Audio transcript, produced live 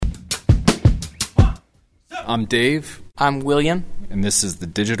I'm Dave. I'm William. And this is the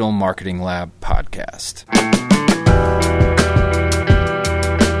Digital Marketing Lab podcast.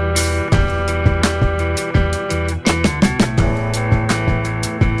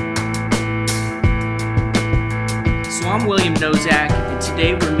 So I'm William Nozak, and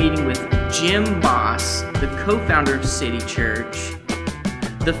today we're meeting with Jim Boss, the co-founder of City Church,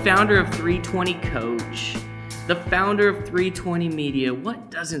 the founder of 320 Coach, the founder of 320 Media.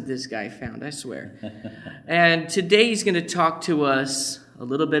 What doesn't this guy found, I swear. And today he's going to talk to us a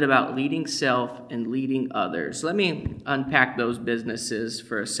little bit about leading self and leading others. Let me unpack those businesses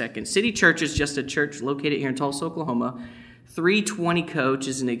for a second. City Church is just a church located here in Tulsa, Oklahoma. 320 Coach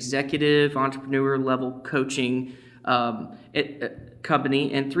is an executive entrepreneur level coaching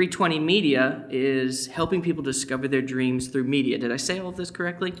company, and 320 Media is helping people discover their dreams through media. Did I say all of this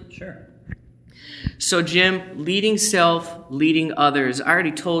correctly? Sure. So Jim, leading self, leading others. I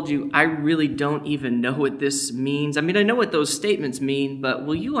already told you I really don't even know what this means. I mean, I know what those statements mean, but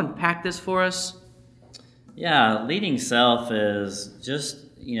will you unpack this for us? Yeah, leading self is just,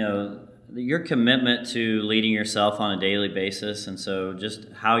 your commitment to leading yourself on a daily basis. And so just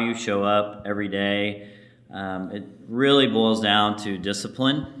how you show up every day, it really boils down to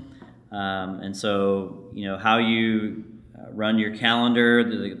discipline. And so, how you run your calendar,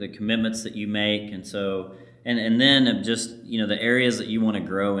 the commitments that you make, and so and then just the areas that you want to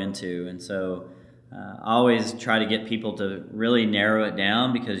grow into. And so I always try to get people to really narrow it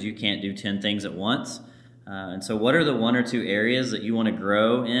down, because you can't do 10 things at once. And so what are the one or two areas that you want to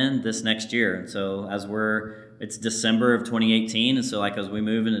grow in this next year? And so it's December of 2018, and so as we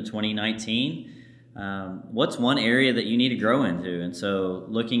move into 2019, what's one area that you need to grow into? And so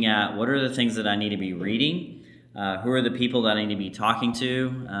looking at what are the things that I need to be reading. Who are the people that I need to be talking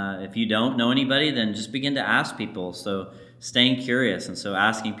to? If you don't know anybody, then just begin to ask people. So staying curious, and so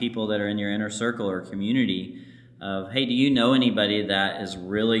asking people that are in your inner circle or community of, hey, do you know anybody that is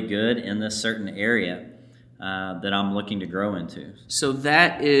really good in this certain area that I'm looking to grow into? So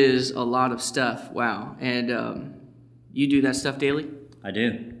that is a lot of stuff. Wow. And you do that stuff daily? I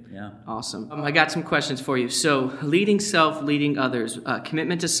do. Yeah. Awesome. I got some questions for you. So leading self, leading others,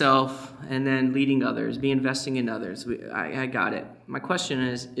 commitment to self, and then leading others, be investing in others. I got it. My question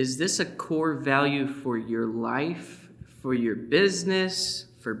is this a core value for your life, for your business,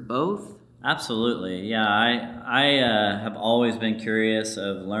 for both? Absolutely. Yeah. I have always been curious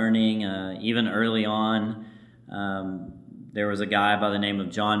of learning, even early on. There was a guy by the name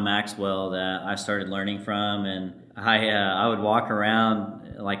of John Maxwell that I started learning from, and I would walk around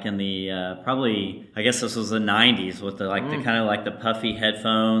in the probably, I guess this was the 90s, with the kind of the puffy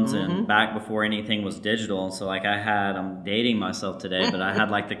headphones, and back before anything was digital. And so I'm dating myself today, but I had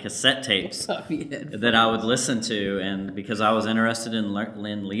the cassette tapes that I would listen to, and because I was interested in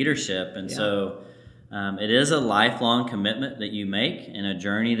leadership. And so it is a lifelong commitment that you make and a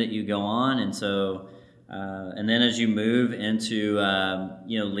journey that you go on. And so and then as you move into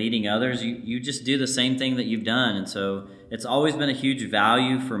leading others, you just do the same thing that you've done. And so it's always been a huge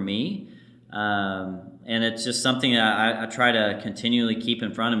value for me, and it's just something that I try to continually keep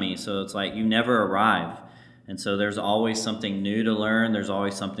in front of me. So it's you never arrive, and so there's always something new to learn. There's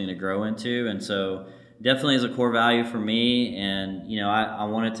always something to grow into, and so definitely is a core value for me. And I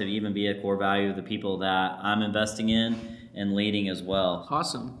want it to even be a core value of the people that I'm investing in and leading as well.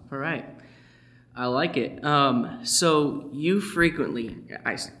 Awesome. All right. I like it. So you frequently,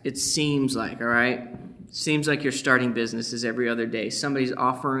 it seems like you're starting businesses every other day. Somebody's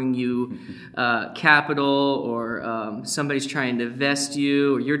offering you capital, or somebody's trying to invest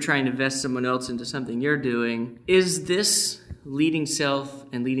you, or you're trying to invest someone else into something you're doing. Is this leading self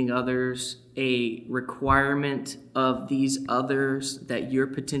and leading others a requirement of these others that you're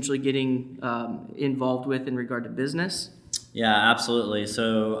potentially getting involved with in regard to business? Yeah, absolutely.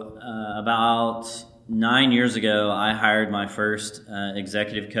 So about 9 years ago, I hired my first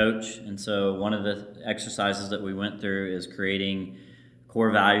executive coach. And so one of the exercises that we went through is creating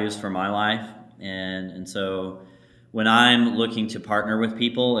core values for my life. And so when I'm looking to partner with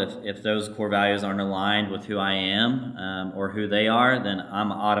people, if those core values aren't aligned with who I am or who they are, then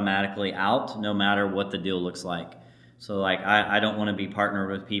I'm automatically out, no matter what the deal looks like. So I don't want to be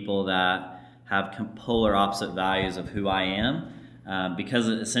partnered with people that have polar opposite values of who I am, because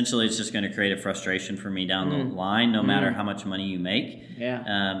essentially it's just going to create a frustration for me down the line, no matter how much money you make. Yeah.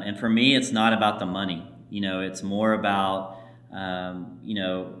 And for me, it's not about the money. It's more about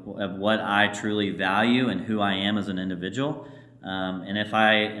of what I truly value and who I am as an individual. And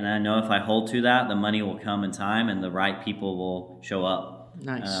I know if I hold to that, the money will come in time, and the right people will show up.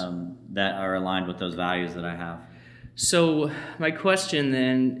 Nice. That are aligned with those values that I have. So my question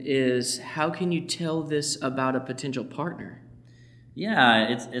then is, how can you tell this about a potential partner?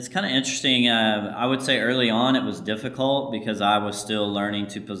 Yeah, it's kind of interesting. I would say early on it was difficult because I was still learning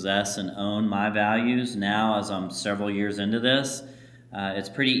to possess and own my values. Now, as I'm several years into this, it's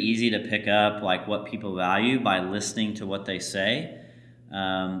pretty easy to pick up like what people value by listening to what they say.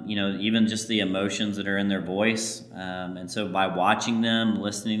 Even just the emotions that are in their voice. And so by watching them,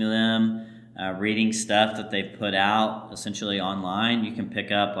 listening to them, reading stuff that they put out essentially online, you can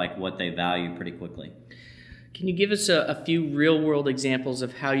pick up like what they value pretty quickly. Can you give us a few real-world examples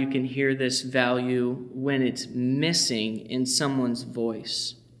of how you can hear this value when it's missing in someone's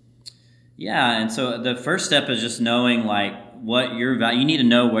voice? Yeah, and so the first step is just knowing like what your you need to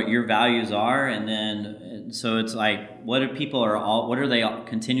know what your values are, and then so it's like what are they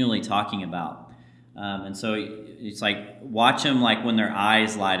continually talking about, and so it's like watch them like when their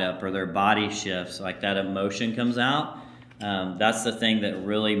eyes light up or their body shifts, like that emotion comes out. That's the thing that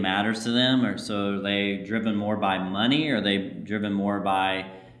really matters to them. Or so are they driven more by money, or are they driven more by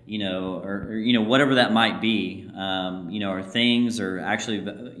whatever that might be, or things, or actually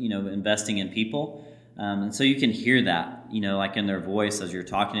investing in people. And so you can hear that, like in their voice as you're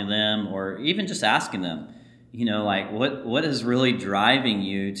talking to them, or even just asking them, like what is really driving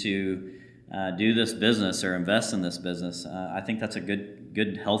you to do this business or invest in this business. I think that's a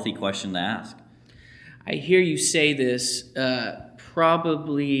good healthy question to ask. I hear you say this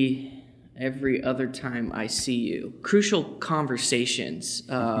probably every other time I see you. Crucial conversations.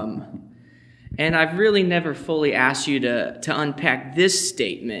 And I've really never fully asked you to unpack this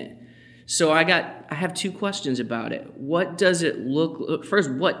statement. So I have two questions about it. What does it look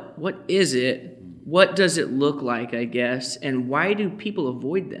first, what is it? What does it look like, I guess, and why do people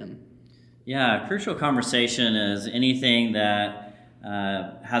avoid them? Yeah, crucial conversation is anything that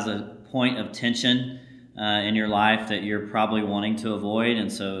has a point of tension in your life that you're probably wanting to avoid.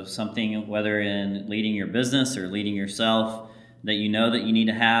 And so something, whether in leading your business or leading yourself, that you know that you need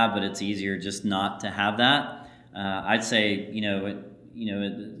to have, but it's easier just not to have that. I'd say, a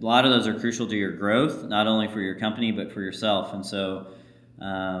lot of those are crucial to your growth, not only for your company, but for yourself. And so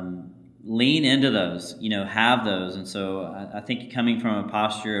lean into those, have those. And so I think coming from a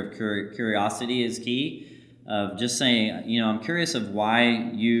posture of curiosity is key, of just saying, I'm curious of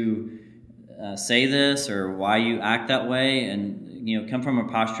why you say this or why you act that way, and come from a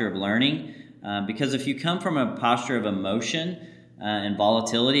posture of learning, because if you come from a posture of emotion and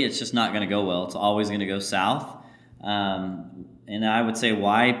volatility, it's just not going to go well. It's always going to go south. And I would say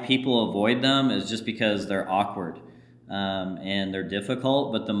why people avoid them is just because they're awkward and they're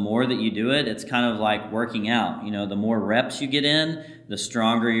difficult. But the more that you do it, it's kind of like working out. The more reps you get in, the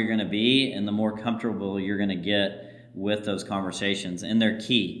stronger you're going to be, and the more comfortable you're going to get with those conversations. And they're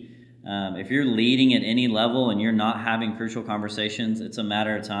key. If you're leading at any level and you're not having crucial conversations, it's a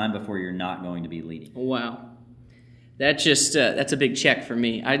matter of time before you're not going to be leading. Wow. That's a big check for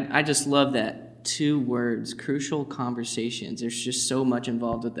me. I just love that. 2 words, crucial conversations. There's just so much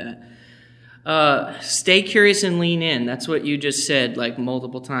involved with that. Stay curious and lean in. That's what you just said like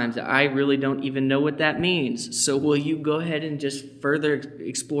multiple times. I really don't even know what that means. So will you go ahead and just further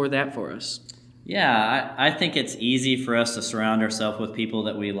explore that for us? Yeah, I think it's easy for us to surround ourselves with people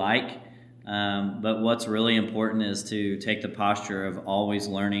that we like, but what's really important is to take the posture of always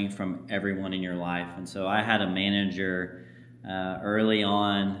learning from everyone in your life. And so I had a manager early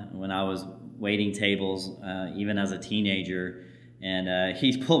on when I was waiting tables, even as a teenager, and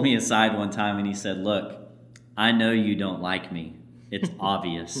he pulled me aside one time and he said, "Look, I know you don't like me. It's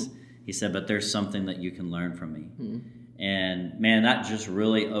obvious." He said, "But there's something that you can learn from me." Mm-hmm. And man, that just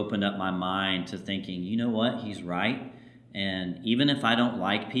really opened up my mind to thinking, you know what, he's right. And even if I don't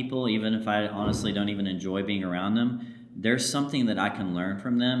like people, even if I honestly don't even enjoy being around them, there's something that I can learn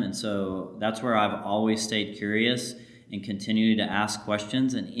from them. And so that's where I've always stayed curious and continue to ask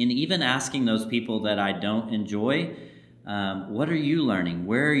questions. And in even asking those people that I don't enjoy, what are you learning?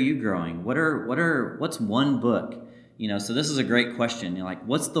 Where are you growing? What's one book? So this is a great question.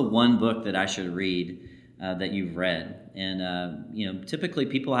 What's the one book that I should read that you've read? And, typically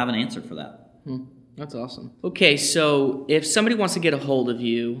people have an answer for that. That's awesome. Okay, so if somebody wants to get a hold of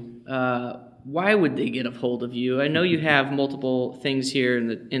you, why would they get a hold of you? I know you have multiple things here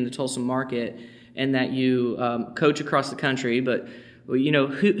in the Tulsa market, and that you coach across the country, but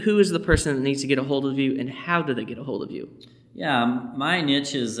who is the person that needs to get a hold of you, and how do they get a hold of you? Yeah, my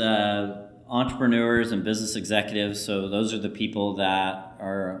niche is entrepreneurs and business executives. So those are the people that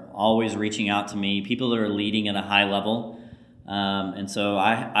are always reaching out to me, people that are leading at a high level. And so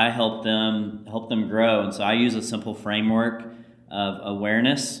I help them grow. And so I use a simple framework of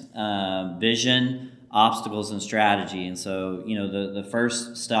awareness, vision, obstacles and strategy. And so, the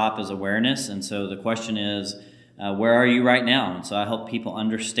first stop is awareness. And so the question is, where are you right now? And so I help people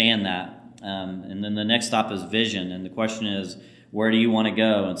understand that. And then the next stop is vision. And the question is, where do you want to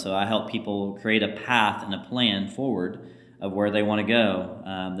go? And so I help people create a path and a plan forward of where they want to go.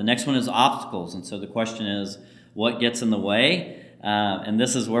 The next one is obstacles. And so the question is, what gets in the way? And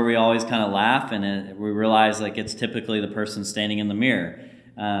this is where we always kind of laugh, and we realize like it's typically the person standing in the mirror.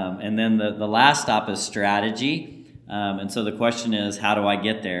 And then the last stop is strategy. And so the question is, how do I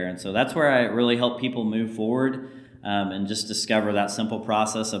get there? And so that's where I really help people move forward and just discover that simple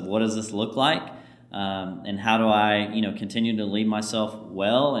process of what does this look like, and how do I continue to lead myself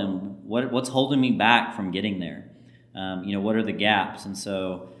well, and what's holding me back from getting there. What are the gaps? And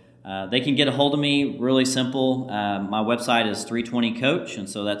so they can get a hold of me really simple. My website is 320coach, and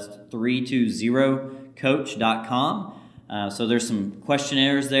so that's 320coach.com. So there's some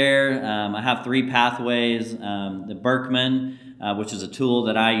questionnaires there. I have 3 pathways. The Berkman, which is a tool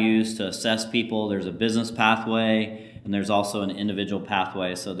that I use to assess people. There's a business pathway, and there's also an individual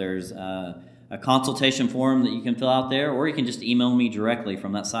pathway. So there's a consultation form that you can fill out there, or you can just email me directly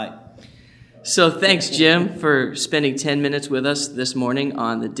from that site. So thanks, Jim, for spending 10 minutes with us this morning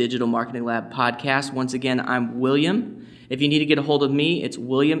on the Digital Marketing Lab podcast. Once again, I'm William. If you need to get a hold of me, it's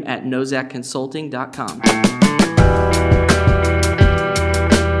william@nozakconsulting.com.